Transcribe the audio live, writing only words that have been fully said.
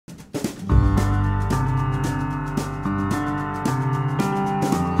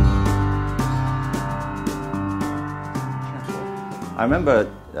I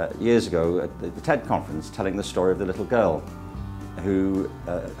remember years ago at the TED conference telling the story of the little girl who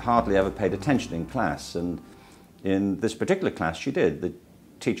hardly ever paid attention in class, and in this particular class she did. The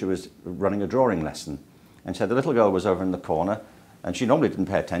teacher was running a drawing lesson, and so the little girl was over in the corner, and she normally didn't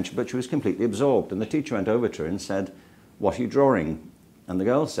pay attention, but she was completely absorbed, and the teacher went over to her and said, "What are you drawing?" And the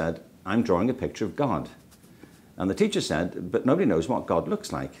girl said, "I'm drawing a picture of God." And the teacher said, "But nobody knows what God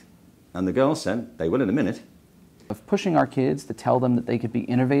looks like." And the girl said, "They will in a minute." Of pushing our kids to tell them that they could be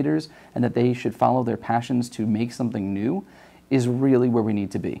innovators and that they should follow their passions to make something new is really where we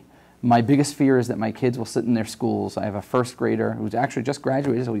need to be. My biggest fear is that my kids will sit in their schools. I have a first grader who's actually just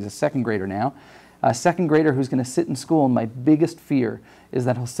graduated, so he's a second grader now. A second grader who's going to sit in school, and my biggest fear is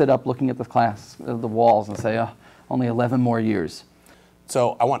that he'll sit up looking at the walls and say, "Oh, only 11 more years."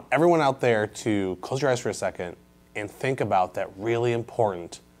 So I want everyone out there to close your eyes for a second and think about that really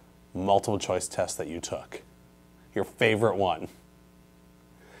important multiple choice test that you took. Your favorite one.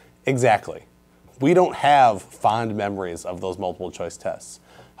 Exactly. We don't have fond memories of those multiple choice tests.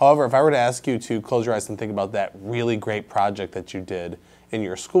 However, if I were to ask you to close your eyes and think about that really great project that you did in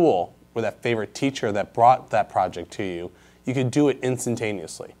your school, or that favorite teacher that brought that project to you, you could do it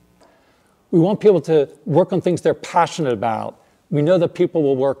instantaneously. We want people to work on things they're passionate about. We know that people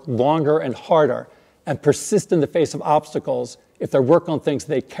will work longer and harder and persist in the face of obstacles if they work on things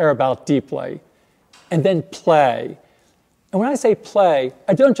they care about deeply. And then play. And when I say play,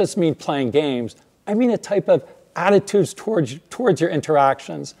 I don't just mean playing games. I mean a type of attitudes towards your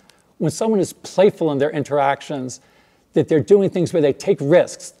interactions. When someone is playful in their interactions, that they're doing things where they take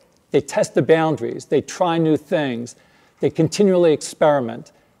risks, they test the boundaries, they try new things, they continually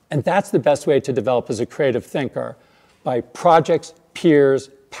experiment. And that's the best way to develop as a creative thinker, by projects, peers,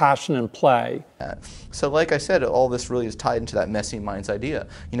 passion, and play. So like I said, all this really is tied into that messy minds idea.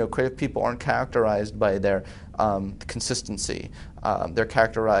 You know, creative people aren't characterized by their consistency. They're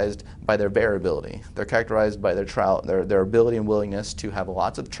characterized by their variability. They're characterized by their ability and willingness to have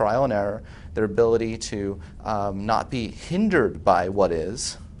lots of trial and error, their ability to not be hindered by what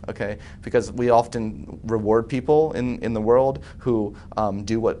is. Okay, because we often reward people in the world who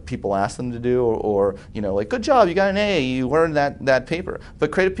do what people ask them to do, or you know, like, good job, you got an A, you learned that paper. But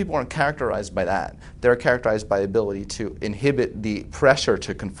creative people aren't characterized by that. They're characterized by the ability to inhibit the pressure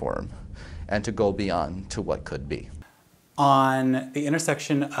to conform and to go beyond to what could be. On the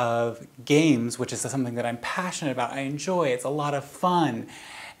intersection of games, which is something that I'm passionate about, I enjoy, it's a lot of fun,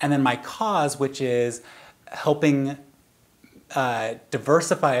 and then my cause, which is helping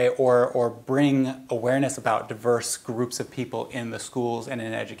diversify or bring awareness about diverse groups of people in the schools and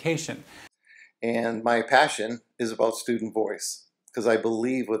in education. And my passion is about student voice, because I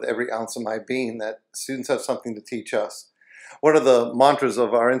believe with every ounce of my being that students have something to teach us. One of the mantras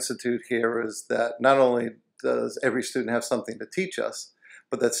of our institute here is that not only does every student have something to teach us,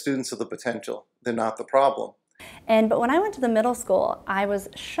 but that students are the potential, they're not the problem. But when I went to the middle school, I was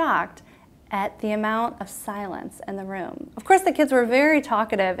shocked at the amount of silence in the room. Of course, the kids were very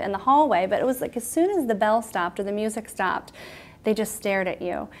talkative in the hallway, but it was like as soon as the bell stopped or the music stopped, they just stared at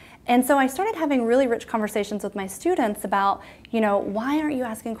you. And so I started having really rich conversations with my students about, you know, why aren't you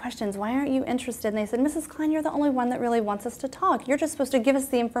asking questions? Why aren't you interested? And they said, "Mrs. Klein, you're the only one that really wants us to talk. You're just supposed to give us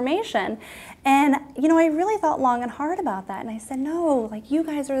the information." And, you know, I really thought long and hard about that. And I said, no, like, you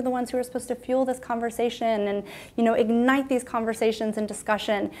guys are the ones who are supposed to fuel this conversation and, you know, ignite these conversations and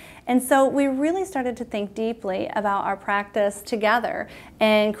discussion. And so we really started to think deeply about our practice together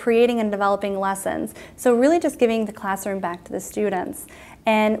and creating and developing lessons. So really just giving the classroom back to the students.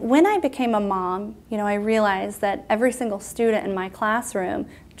 And when I became a mom, you know, I realized that every single student in my classroom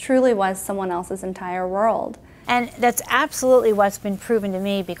truly was someone else's entire world. And that's absolutely what's been proven to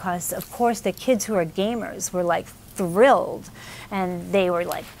me, because of course the kids who are gamers were like thrilled and they were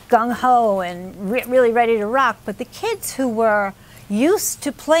like gung-ho and really ready to rock, but the kids who were used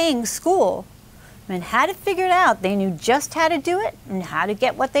to playing school and had it figured out, they knew just how to do it and how to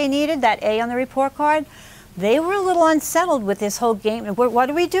get what they needed, that A on the report card, they were a little unsettled with this whole game. What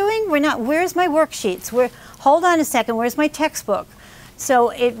are we doing? Where's my worksheets? Hold on a second, where's my textbook? So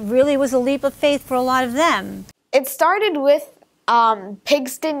it really was a leap of faith for a lot of them. It started with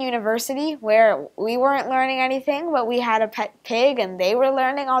Pigston University, where we weren't learning anything, but we had a pet pig and they were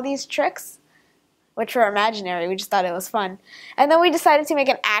learning all these tricks, which were imaginary. We just thought it was fun. And then we decided to make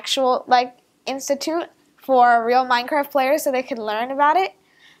an actual institute for real Minecraft players so they could learn about it.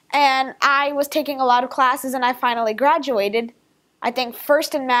 And I was taking a lot of classes and I finally graduated, I think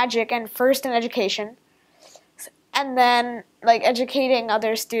first in magic and first in education, and then educating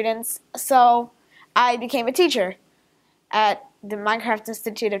other students. So I became a teacher at the Minecraft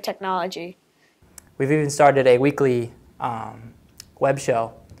Institute of Technology. We've even started a weekly web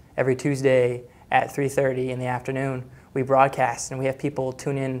show. Every Tuesday at 3:30 in the afternoon, we broadcast, and we have people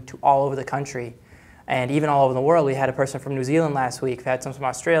tune in to all over the country. And even all over the world. We had a person from New Zealand last week. We've had some from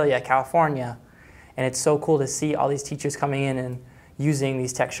Australia, California. And it's so cool to see all these teachers coming in and using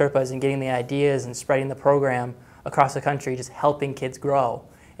these tech Sherpas and getting the ideas and spreading the program across the country, just helping kids grow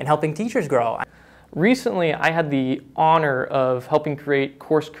and helping teachers grow. Recently, I had the honor of helping create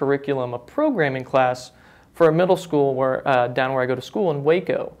course curriculum, a programming class for a middle school down where I go to school in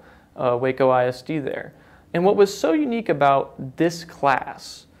Waco, Waco ISD there. And what was so unique about this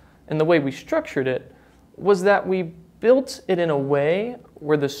class and the way we structured it was that we built it in a way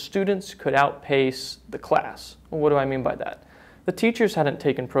where the students could outpace the class. Well, what do I mean by that? The teachers hadn't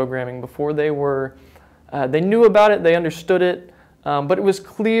taken programming before. They knew about it, they understood it, but it was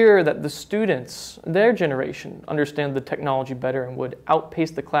clear that the students, their generation, understand the technology better and would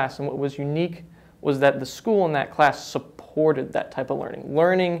outpace the class. And what was unique was that the school and that class supported that type of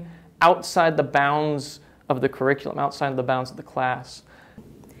learning outside the bounds of the curriculum, outside the bounds of the class.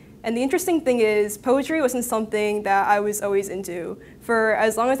 And the interesting thing is, poetry wasn't something that I was always into. For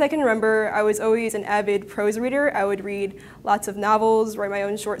as long as I can remember, I was always an avid prose reader. I would read lots of novels, write my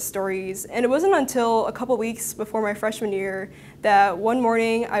own short stories. And it wasn't until a couple weeks before my freshman year that one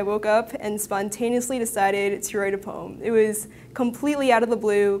morning I woke up and spontaneously decided to write a poem. It was completely out of the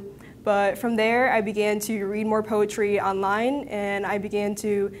blue. But from there, I began to read more poetry online, and I began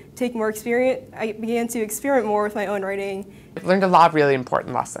to take more experience. I began to experiment more with my own writing. I've learned a lot of really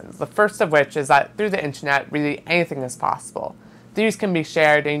important lessons. The first of which is that through the internet, really anything is possible. Theories can be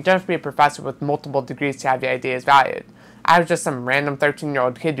shared, and you don't have to be a professor with multiple degrees to have your ideas valued. I was just some random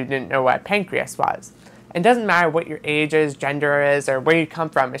 13-year-old kid who didn't know what a pancreas was. It doesn't matter what your age is, gender is, or where you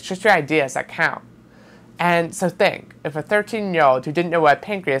come from. It's just your ideas that count. And so think, if a 13-year-old who didn't know what a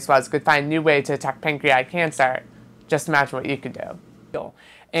pancreas was could find a new way to attack pancreatic cancer, just imagine what you could do.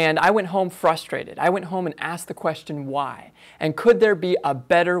 And I went home frustrated. I went home and asked the question, why? And could there be a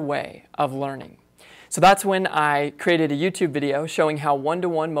better way of learning? So that's when I created a YouTube video showing how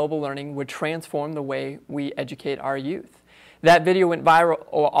one-to-one mobile learning would transform the way we educate our youth. That video went viral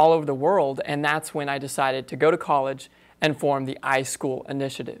all over the world, and that's when I decided to go to college and form the iSchool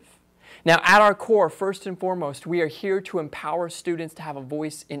initiative. Now, at our core, first and foremost, we are here to empower students to have a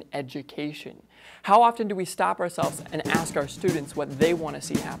voice in education. How often do we stop ourselves and ask our students what they want to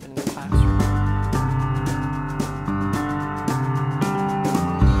see happen in the classroom?